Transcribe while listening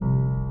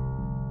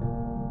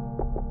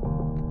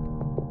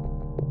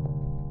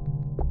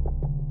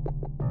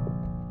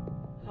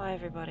Hi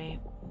everybody.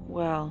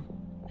 Well,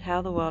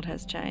 how the world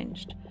has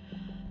changed.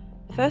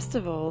 First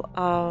of all,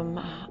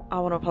 I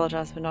want to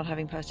apologise for not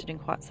having posted in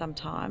quite some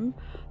time.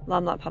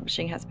 Limelight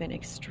Publishing has been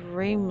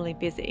extremely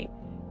busy,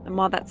 and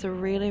while that's a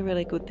really,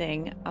 really good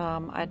thing,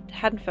 I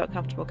hadn't felt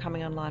comfortable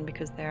coming online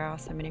because there are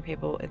so many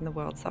people in the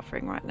world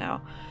suffering right now.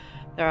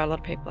 There are a lot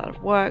of people out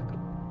of work,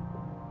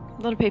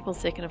 a lot of people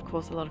sick, and of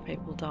course a lot of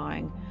people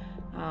dying.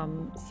 I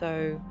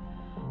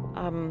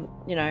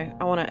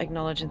want to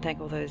acknowledge and thank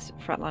all those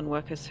frontline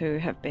workers who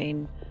have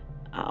been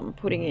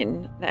putting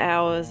in the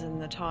hours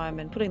and the time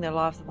and putting their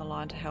lives on the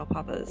line to help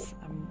others.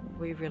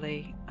 We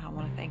really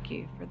want to thank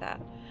you for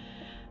that.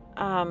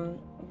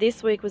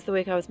 This week was the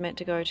week I was meant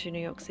to go to New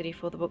York City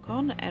for the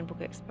BookCon and Book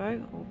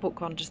Expo, or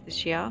BookCon just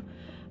this year,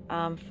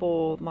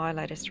 for my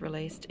latest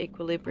release,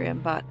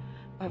 Equilibrium, but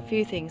a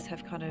few things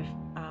have kind of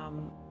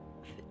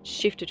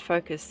shifted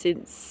focus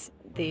since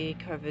the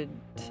COVID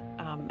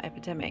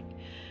epidemic.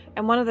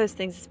 And one of those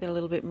things has been a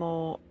little bit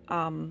more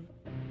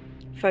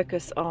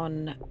focus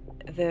on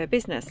the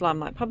business,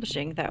 Limelight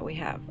Publishing, that we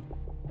have.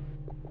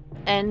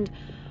 And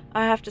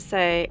I have to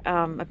say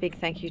a big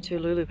thank you to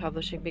Lulu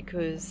Publishing,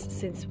 because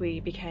since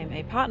we became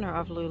a partner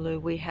of Lulu,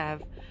 we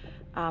have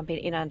been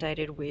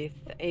inundated with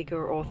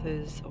eager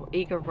authors or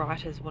eager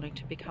writers wanting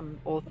to become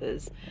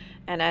authors.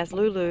 And as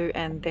Lulu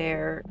and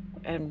their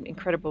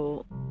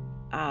incredible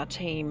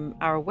team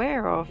are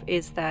aware of,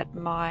 is that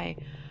my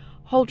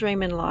whole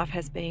dream in life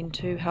has been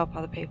to help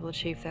other people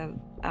achieve their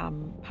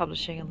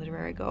publishing and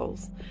literary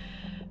goals.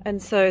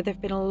 And so there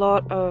have been a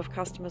lot of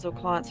customers or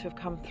clients who have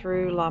come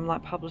through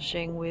Limelight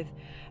Publishing with,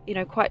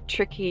 quite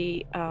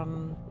tricky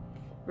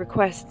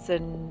requests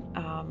and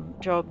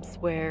jobs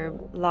where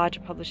larger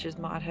publishers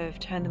might have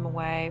turned them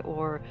away,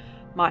 or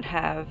might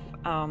have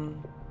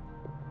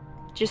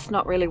just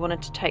not really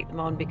wanted to take them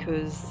on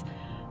because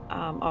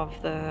of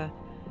the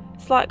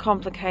slight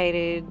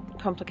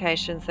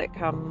complications that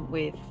come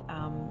with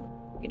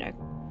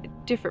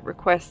different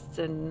requests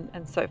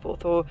and so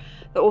forth, or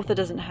the author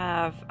doesn't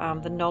have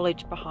the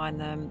knowledge behind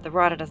them, the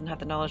writer doesn't have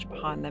the knowledge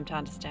behind them to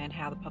understand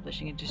how the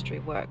publishing industry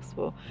works.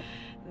 Well,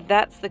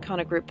 that's the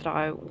kind of group that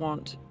I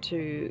want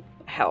to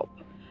help,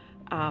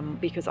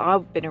 because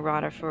I've been a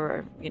writer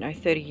for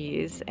 30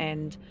 years,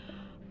 and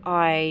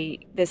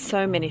there's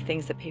so many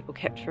things that people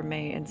kept from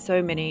me, and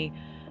so many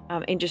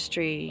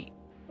industry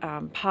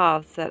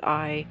paths that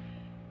I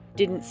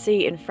didn't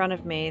see in front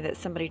of me that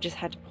somebody just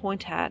had to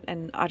point at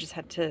and I just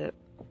had to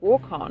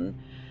walk on,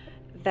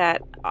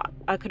 that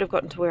I could have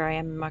gotten to where I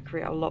am in my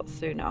career a lot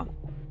sooner.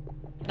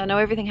 I know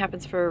everything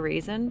happens for a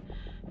reason,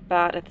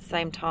 but at the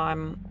same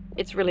time,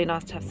 it's really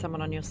nice to have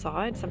someone on your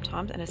side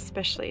sometimes, and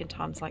especially in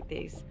times like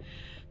these.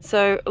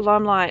 So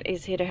Limelight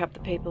is here to help the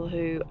people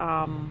who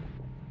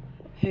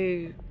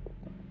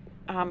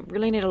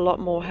really need a lot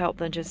more help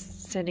than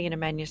just sending in a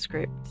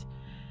manuscript.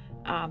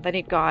 They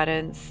need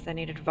guidance, they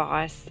need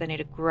advice, they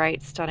need a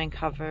great stunning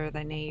cover,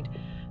 they need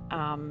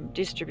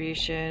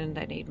distribution,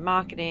 they need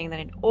marketing, they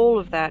need all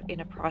of that in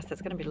a price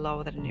that's going to be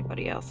lower than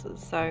anybody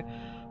else's. So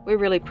we're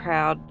really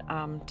proud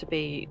to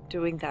be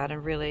doing that,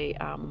 and really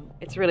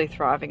it's really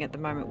thriving at the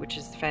moment, which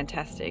is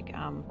fantastic.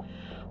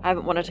 I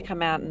haven't wanted to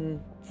come out and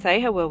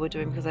say how well we're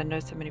doing, because I know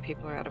so many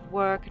people are out of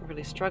work and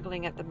really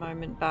struggling at the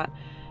moment, but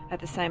at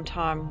the same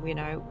time,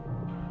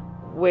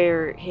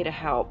 we're here to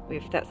help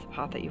if that's the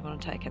path that you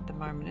want to take at the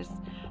moment. There's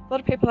a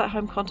lot of people at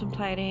home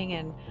contemplating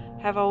and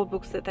have old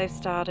books that they've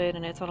started,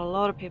 and it's on a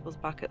lot of people's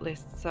bucket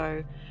lists.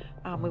 So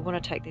we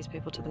want to take these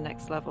people to the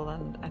next level,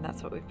 and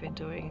that's what we've been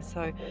doing.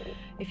 So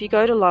if you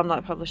go to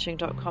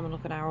limelightpublishing.com and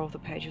look at our author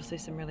page, you'll see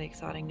some really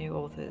exciting new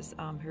authors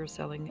who are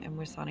selling, and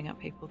we're signing up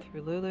people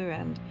through Lulu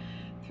and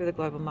through the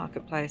global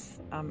marketplace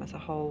as a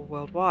whole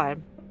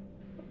worldwide.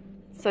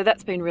 So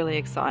that's been really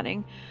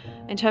exciting.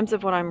 In terms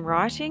of what I'm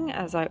writing,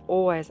 as I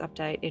always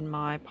update in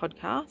my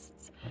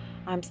podcasts,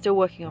 I'm still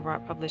working on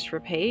Write, Publish,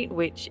 Repeat,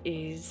 which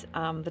is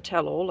the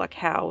tell-all, like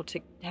how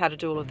to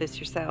do all of this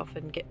yourself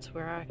and get to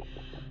where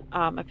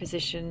a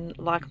position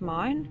like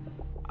mine.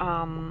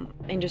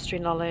 Industry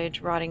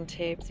knowledge, writing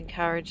tips,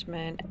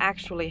 encouragement,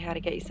 actually how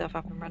to get yourself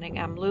up and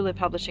running. Lulu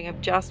Publishing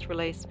have just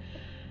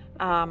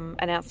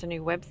announced a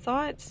new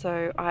website,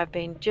 so I've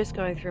been just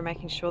going through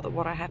making sure that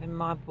what I have in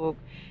my book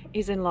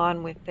is in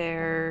line with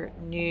their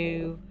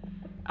new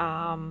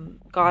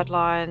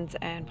guidelines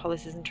and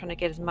policies, and trying to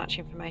get as much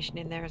information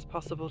in there as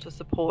possible to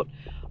support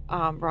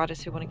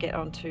writers who want to get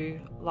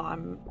into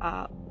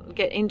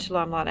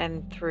Limelight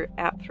and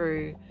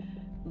through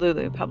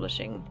Lulu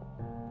Publishing.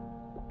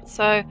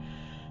 So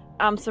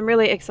some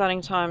really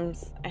exciting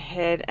times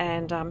ahead,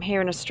 and here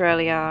in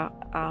Australia,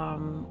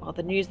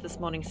 the news this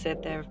morning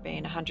said there have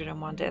been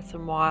 101 deaths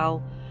from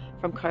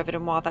COVID,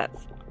 and while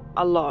that's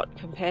a lot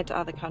compared to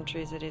other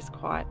countries, it is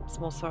quite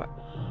small. So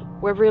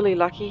we're really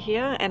lucky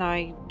here, and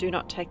I do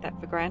not take that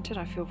for granted.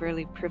 I feel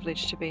really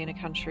privileged to be in a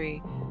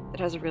country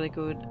that has a really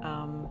good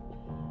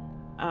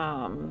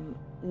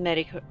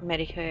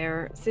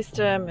Medicare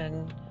system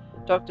and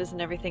doctors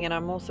and everything, and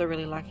I'm also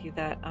really lucky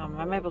that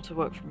I'm able to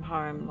work from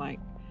home,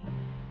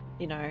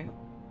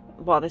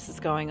 while this is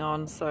going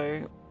on,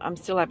 so I'm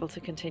still able to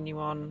continue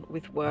on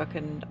with work,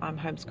 and I'm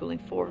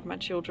homeschooling 4 of my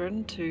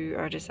children. 2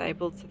 are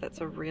disabled, so that's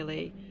a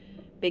really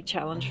big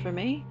challenge for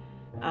me.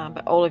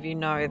 But all of you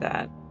know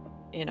that,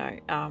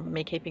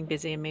 me keeping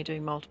busy and me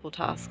doing multiple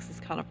tasks is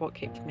kind of what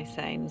keeps me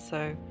sane.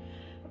 So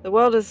the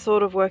world is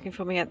sort of working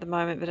for me at the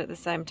moment, but at the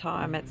same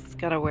time, it's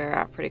going to wear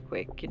out pretty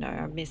quick.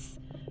 I miss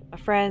my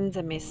friends,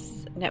 I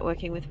miss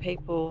networking with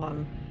people.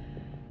 I'm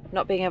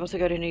not being able to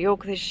go to New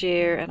York this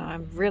year, and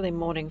I'm really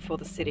mourning for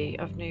the city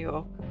of New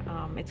York.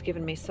 It's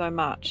given me so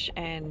much,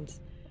 and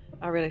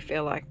I really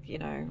feel like,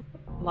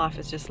 life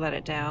has just let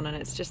it down, and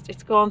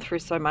it's gone through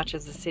so much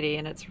as a city,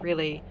 and it's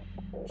really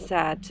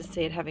sad to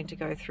see it having to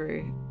go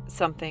through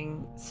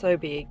something so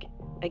big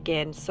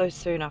again so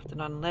soon after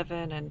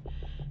 9/11, and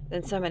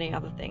then so many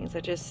other things.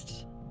 I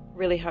just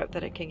really hope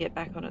that it can get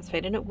back on its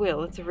feet, and it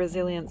will. It's a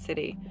resilient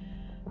city,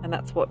 and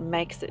that's what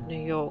makes it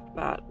New York.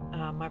 But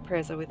my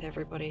prayers are with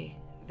everybody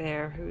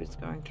there who's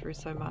going through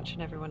so much,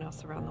 and everyone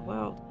else around the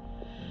world.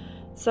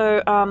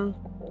 So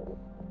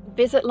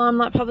visit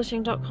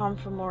limelightpublishing.com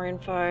for more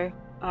info,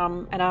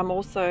 and I'm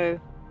also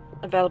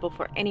available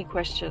for any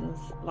questions.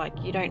 Like,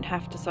 you don't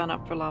have to sign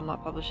up for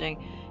Limelight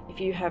Publishing. If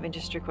you have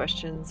industry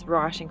questions,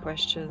 writing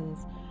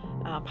questions,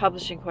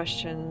 publishing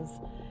questions,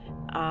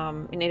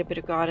 you need a bit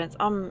of guidance,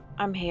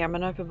 I'm here. I'm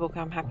an open book.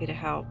 I'm happy to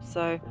help.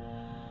 So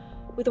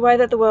with the way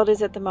that the world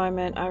is at the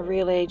moment, I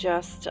really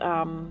just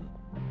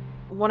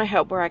want to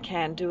help where I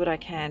can, do what I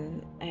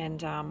can.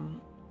 And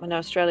I know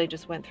Australia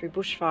just went through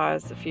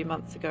bushfires a few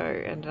months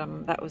ago, and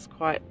that was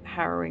quite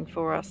harrowing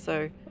for us.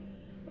 So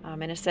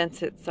in a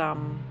sense, it's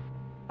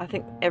I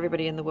think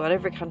everybody in the world,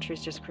 every country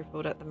is just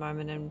crippled at the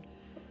moment, and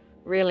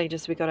really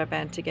just we got to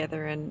band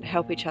together and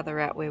help each other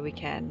out where we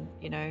can.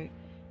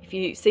 If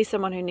you see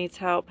someone who needs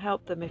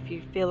help them. If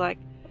you feel like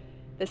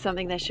there's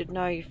something they should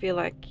know, you feel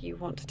like you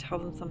want to tell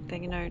them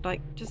something,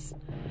 just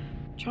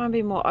try and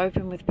be more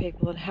open with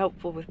people and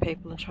helpful with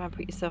people, and try and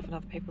put yourself in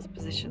other people's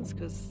positions,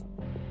 because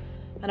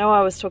I know I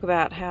always talk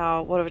about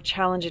what of a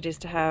challenge it is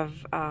to have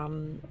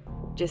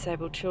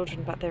disabled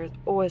children, but there is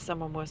always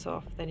someone worse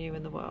off than you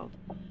in the world.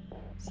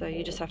 So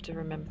you just have to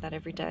remember that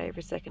every day,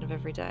 every second of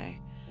every day.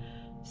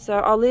 So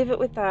I'll leave it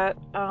with that.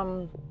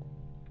 I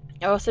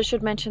also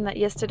should mention that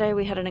yesterday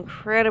we had an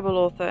incredible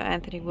author,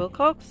 Anthony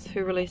Wilcox,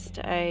 who released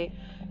a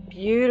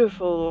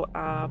beautiful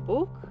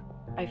book.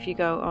 If you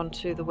go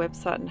onto the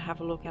website and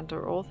have a look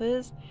under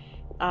authors,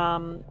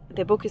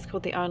 their book is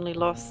called The Only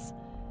Loss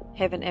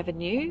Heaven Ever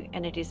Knew,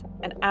 and it is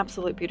an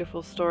absolute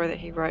beautiful story that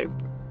he wrote.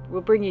 It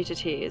will bring you to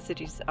tears. It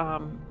is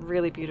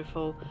really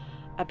beautiful,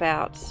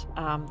 about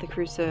the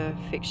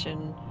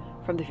crucifixion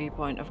from the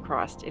viewpoint of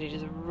Christ. It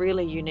is a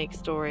really unique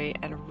story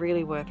and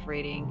really worth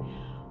reading.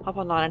 Hop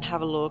online and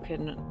have a look,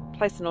 and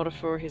place an order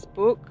for his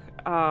book.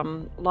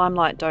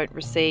 Limelight don't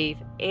receive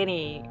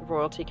any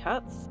royalty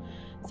cuts,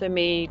 so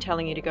me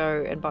telling you to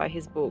go and buy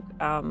his book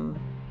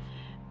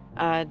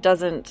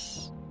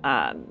doesn't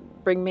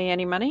bring me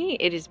any money.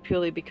 It is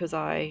purely because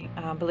I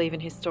believe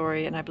in his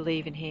story, and I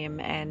believe in him,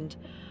 and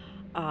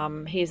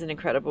he is an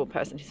incredible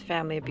person. His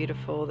family are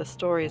beautiful, the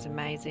story is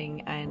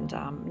amazing, and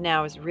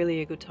now is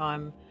really a good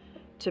time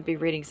to be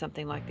reading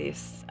something like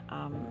this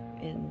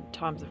in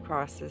times of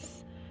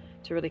crisis,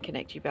 to really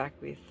connect you back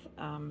with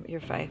your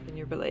faith and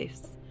your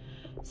beliefs.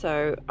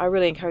 So I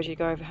really encourage you to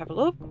go over, have a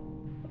look,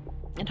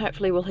 and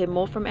hopefully we'll hear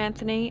more from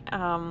Anthony.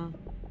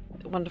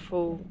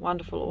 Wonderful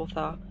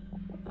author.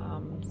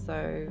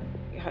 So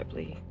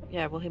hopefully,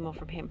 we'll hear more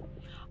from him.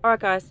 All right,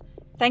 guys.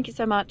 Thank you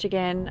so much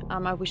again.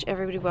 I wish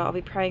everybody well. I'll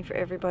be praying for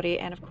everybody.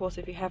 And of course,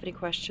 if you have any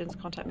questions,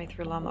 contact me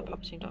through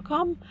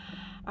limelightpublishing.com.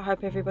 I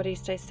hope everybody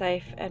stays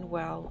safe and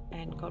well,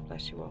 and God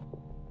bless you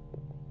all.